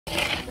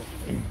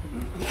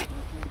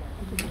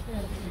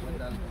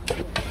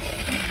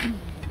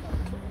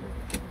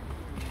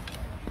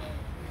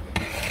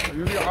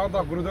jullie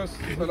aandacht, broeders.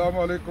 Assalamu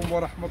alaikum wa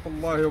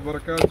rahmatullahi wa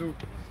barakatuh.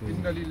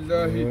 Inna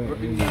lillahi wa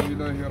inna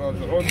ilahi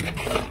raji'un.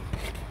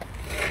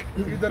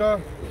 Iedere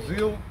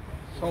ziel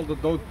zal de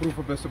dood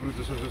proeven, beste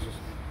broeders en zusters.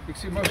 Ik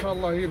zie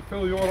mashallah hier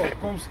veel jongeren op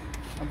komst.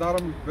 En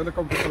daarom wil ik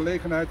ook de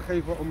gelegenheid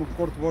geven om een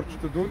kort woordje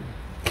te doen.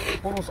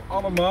 Voor ons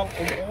allemaal,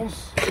 om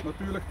ons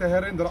natuurlijk te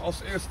herinneren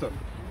als eerste.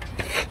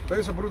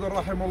 Deze broeder,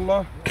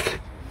 rahimullah,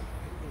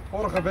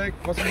 vorige week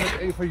was hij met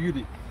een van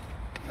jullie.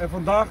 En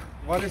vandaag,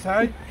 waar is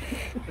hij?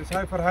 Is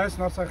hij verhuisd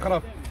naar zijn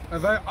graf.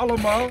 En wij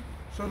allemaal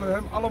zullen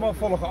hem allemaal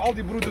volgen. Al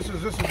die broeders en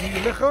zusters die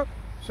hier liggen,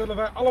 zullen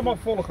wij allemaal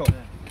volgen.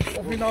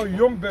 Of je nou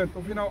jong bent,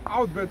 of je nou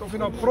oud bent, of je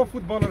nou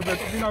profvoetballer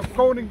bent, of je nou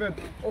koning bent,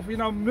 of je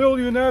nou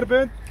miljonair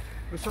bent.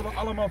 We zullen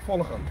allemaal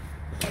volgen.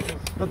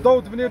 De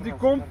dood wanneer die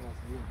komt,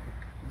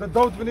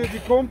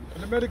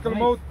 de medical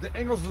mode, de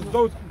Engelse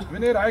dood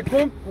wanneer hij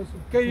komt,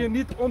 kun je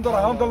niet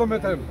onderhandelen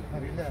met hem.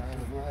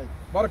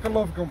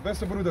 Barakallahu fikum,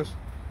 beste broeders.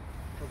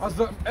 Als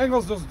de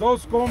Engels dus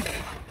doodkomt,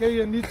 kun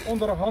je niet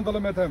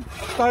onderhandelen met hem.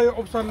 Sta je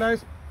op zijn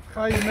lijst,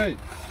 ga je mee.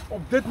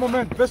 Op dit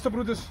moment, beste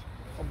broeders,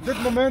 op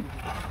dit moment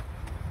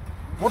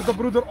wordt de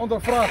broeder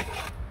ondervraagd.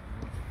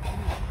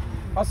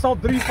 Hij zal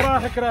 3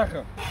 vragen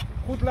krijgen.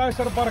 Goed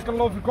luisteren,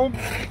 barakallahu fikum.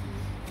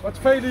 Wat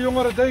vele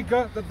jongeren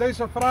denken dat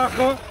deze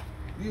vragen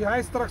die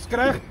hij straks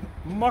krijgt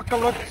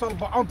makkelijk zal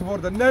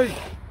beantwoorden. Nee,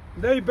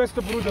 nee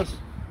beste broeders.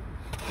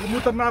 Je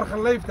moet er naar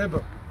geleefd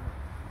hebben.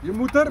 Je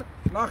moet er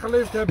naar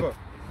geleefd hebben.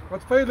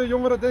 Wat vele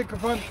jongeren denken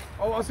van,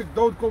 oh als ik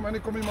doodkom en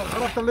ik kom in mijn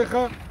graf te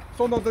liggen,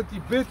 zonder dat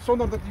hij bidt,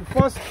 zonder dat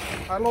hij vast,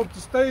 hij loopt te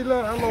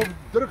stelen, hij loopt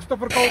drugs te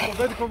verkopen, of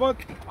weet ik veel wat.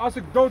 Als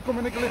ik doodkom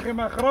en ik lig in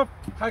mijn graf,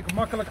 ga ik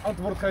makkelijk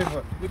antwoord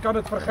geven. Je kan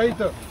het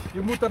vergeten.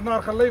 Je moet er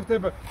naar geleefd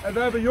hebben. En we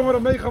hebben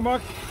jongeren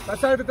meegemaakt. Wij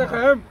zeiden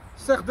tegen hem,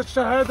 zeg de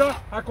shahada.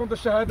 Hij kon de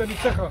shahada niet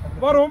zeggen.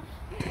 Waarom?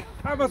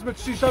 Hij was met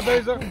shisha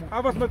bezig,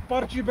 hij was met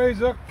party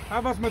bezig,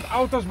 hij was met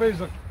auto's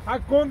bezig. Hij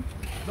kon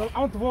de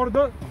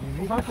antwoorden,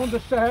 hij kon de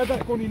shahada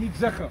kon hij niet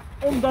zeggen.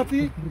 Omdat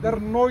hij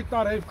er nooit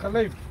naar heeft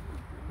geleefd.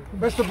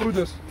 Beste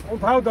broeders,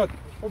 onthoud dat.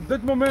 Op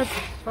dit moment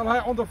zal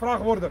hij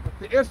ondervraagd worden.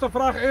 De eerste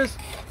vraag is,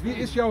 wie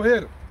is jouw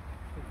Heer?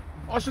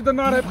 Als je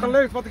ernaar hebt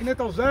geleefd, wat ik net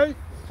al zei,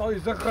 zal je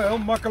zeggen heel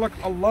makkelijk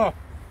Allah.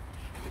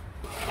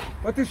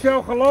 Wat is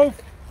jouw geloof?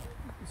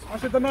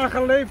 Als je daarna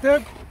geleefd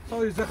hebt,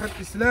 zal je zeggen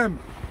islam.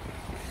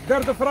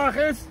 Derde vraag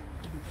is,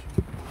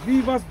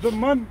 wie was de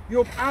man die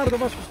op aarde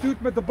was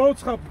gestuurd met de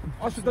boodschap?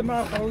 Als je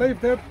daarna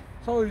geleefd hebt,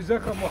 zal je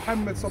zeggen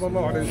Mohammed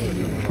sallallahu alaihi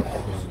wasallam.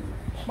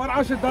 Maar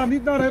als je daar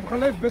niet naar hebt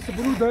geleefd, beste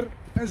broeder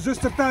en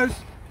zuster thuis,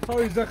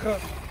 zal je zeggen,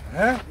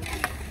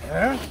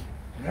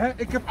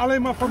 ik heb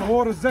alleen maar van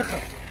horen zeggen.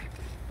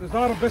 Dus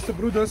daarom beste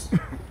broeders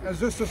en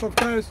zusters ook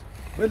thuis,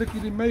 wil ik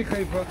jullie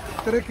meegeven,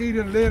 trek hier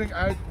een lering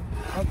uit.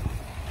 Want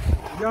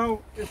jou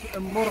is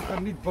een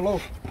morgen niet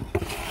beloofd.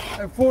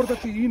 En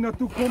voordat je hier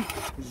naartoe komt,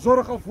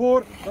 zorg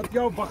ervoor dat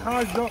jouw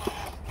bagage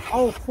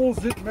al vol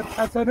zit met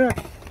hasanat.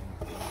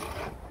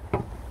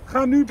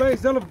 Ga nu bij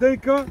jezelf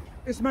denken,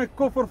 is mijn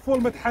koffer vol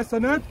met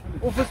hasanat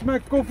of is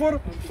mijn koffer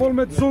vol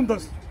met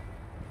zondes?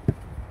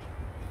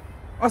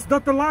 Als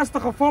dat de laatste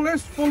geval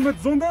is, vol met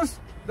zondes,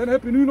 dan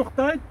heb je nu nog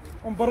tijd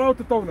om berouw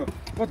te tonen.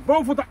 Want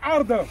boven de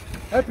aarde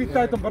heb je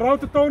tijd om berouw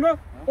te tonen,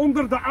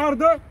 onder de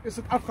aarde is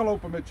het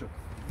afgelopen met je.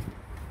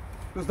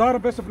 Dus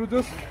daarom beste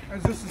broeders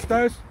en zusters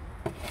thuis,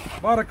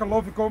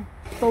 barakallahu fikum,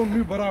 toon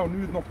nu berouw,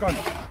 nu het nog kan.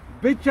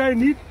 Weet jij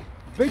niet,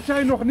 weet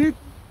jij nog niet,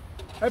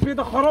 heb je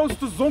de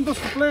grootste zondes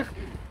gepleegd,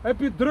 heb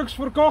je drugs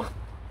verkocht,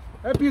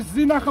 heb je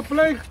zina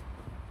gepleegd,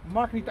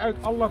 maakt niet uit,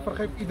 Allah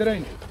vergeeft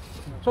iedereen.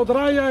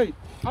 Zodra jij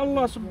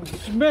Allah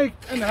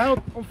smeekt en huilt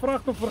om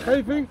vraagt om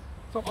vergeving,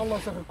 zal Allah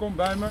zeggen kom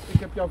bij me, ik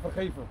heb jou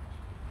vergeven.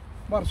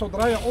 Maar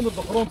zodra je onder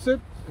de grond zit,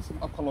 is het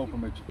afgelopen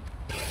met je.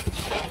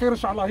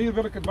 Inshallah, hier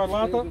wil ik het bij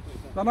laten.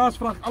 Daarnaast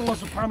vraag ik Allah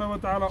subhanahu wa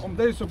ta'ala om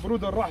deze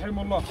broeder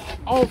rahimullah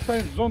al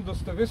zijn zondes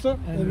te wissen.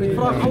 Ik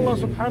vraag Allah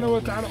subhanahu wa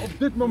ta'ala op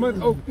dit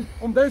moment ook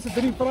om deze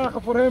 3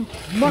 vragen voor hem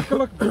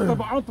makkelijk te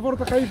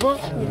beantwoorden te geven.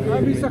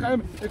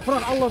 Ik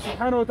vraag Allah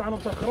subhanahu wa ta'ala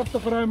om zijn graf te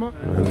verruimen.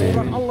 Ik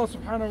vraag Allah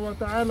subhanahu wa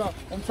ta'ala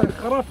om zijn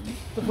graf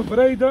te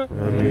verbreden.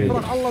 Ik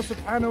vraag Allah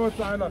subhanahu wa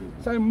ta'ala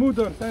zijn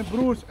moeder, zijn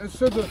broers en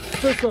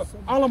zussen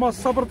allemaal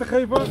sabr te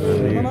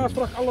geven. Daarnaast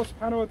vraag ik Allah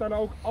subhanahu wa ta'ala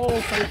ook al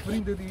zijn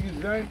vrienden die hier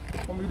zijn,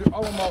 om jullie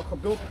allemaal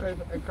geduld te geven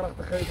en kracht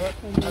te geven.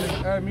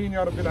 En amin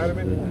ya rabbil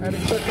alamin. En ik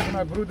zeg tegen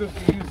mijn broeders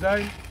die hier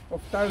zijn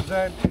of thuis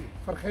zijn,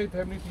 vergeet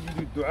hem niet in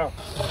jullie dua.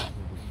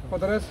 Voor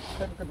de rest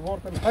geef ik het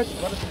woord aan Hajj.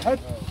 Wat is het Hajj?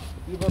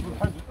 Die wil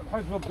het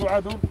Hajj wil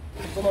dua doen.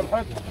 Kom maar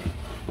Hajj.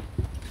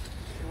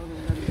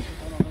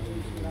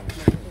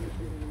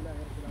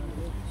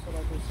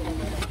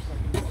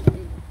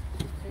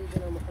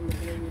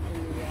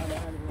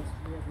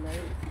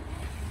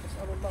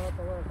 الله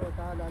تبارك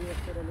وتعالى أن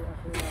يغفر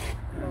لأخينا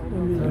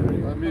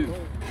اللهم آمين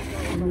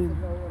اللهم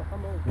اغفر له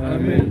وارحمه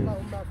آمين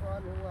اللهم اعف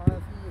عنه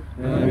وعافيه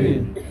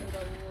آمين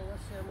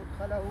ووسع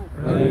مدخله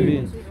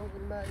آمين. واغسله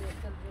بالماء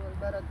والثلج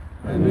والبرد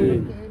آمين.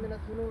 ونقه من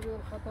الذنوب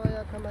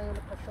والخطايا كما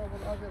ينقى الثوب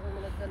الابيض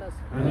من الدنس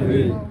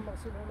آمين. اللهم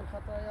اغسله من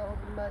خطاياه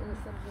بالماء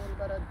والثلج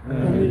والبرد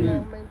آمين.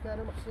 اللهم ان كان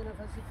محسنا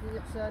فزد في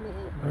احسانه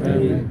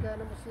آمين. وان كان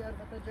مسيئا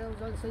فتجاوز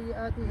عن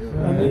سيئاته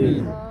آمين.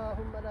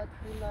 اللهم لا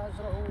تحرمنا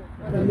اجره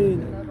ولا آمين.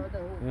 تفتنا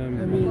بعده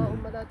آمين.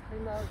 اللهم لا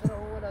تحرمنا اجره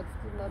ولا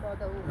تفتنا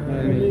بعده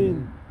آمين.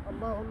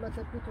 اللهم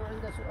ثبته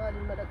عند سؤال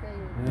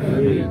الملكين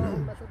آمين.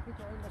 اللهم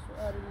ثبته عند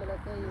سؤال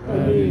الملكين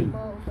آمين.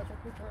 اللهم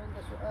ثبته عند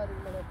سؤال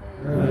الملكين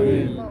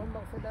آمين. اللهم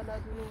اغفر لنا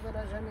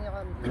ذنوبنا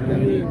جميعا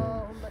آمين.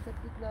 اللهم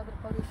ثبتنا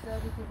بالقول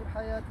الثابت في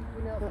الحياة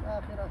الدنيا وفي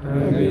الآخرة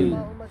آمين.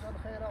 اللهم اجعل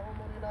خير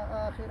عمرنا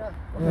آخرة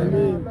وخير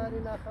آمين.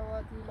 أعمالنا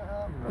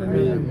خواتيمها آمين.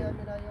 وخير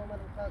أيامنا يوم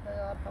نلقاك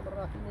يا أرحم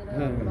الراحمين يا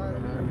رب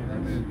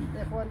العالمين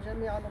إخوان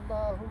جميعا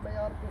اللهم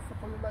يا رب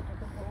وفقهم لما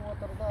تحبه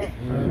وترضاه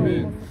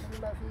اللهم وفقهم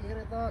لما فيه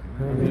رضاك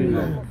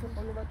اللهم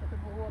وفقهم لما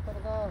تحبه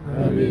وترضاه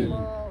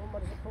اللهم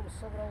ارزقهم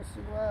الصبر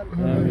والسلوان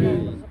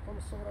اللهم ارزقهم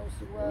الصبر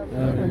والسلوان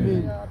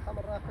يا أرحم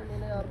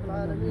الراحمين يا رب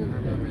العالمين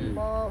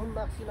اللهم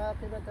احسن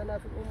عاقبتنا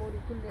في الأمور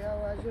كلها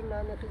وأجرنا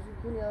من خزي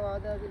الدنيا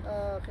وعذاب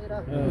الآخرة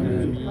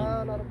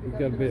سبحان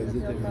ربك رب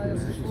العزة عما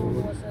يصفون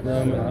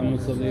وسلام على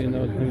المرسلين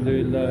والحمد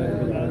لله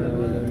رب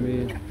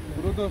العالمين.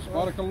 Broeders,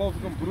 barakallahu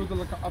fikum,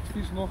 broederlijke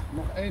advies nog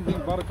één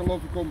ding, barakallahu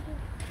fikum.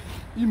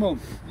 Iemand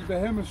die bij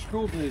hem een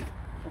schuld heeft,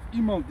 of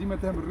iemand die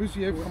met hem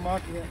ruzie heeft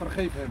gemaakt,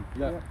 vergeef hem.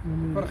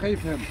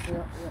 Vergeef hem.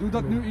 Doe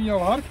dat nu in jouw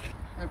hart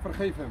en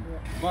vergeef hem.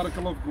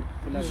 Barakallahu fikum.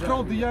 Die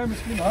schuld die jij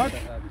misschien had,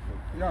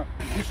 ja,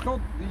 die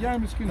schuld die jij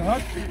misschien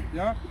had,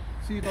 ja,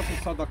 zie je dat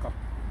als sadaqa.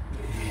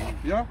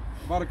 Ja?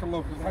 بارك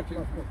الله فيك حكي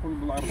كل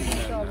بالعافيه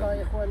ان شاء الله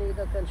يا اخواني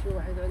اذا كان شي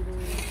واحد عنده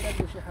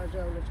عنده شي حاجه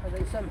ولا شي حاجه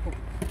يسامحوا.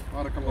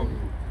 بارك الله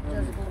فيك.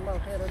 جزاكم الله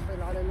خير رب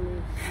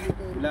العالمين.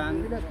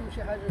 اذا كان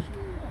شي حاجه شي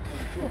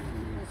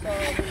انصاب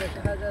ولا شي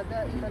حاجه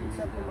دائما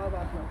نسامحوا مع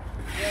بعضنا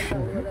لانه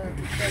ولا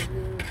محتاج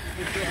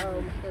للدعاء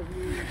ومحتاج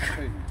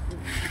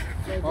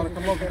بارك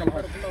الله فيك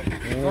الحاج.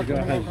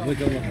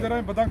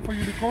 Iedereen bedankt voor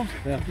jullie komst.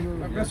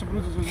 Mijn beste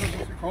broeders en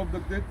zusters, ik hoop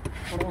dat dit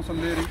voor onze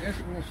lering is.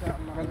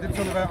 Want dit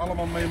zullen wij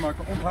allemaal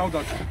meemaken. Onthoud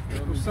dat.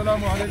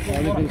 Assalamu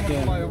alaikum wa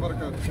rahmatullahi wa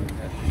barakatuh.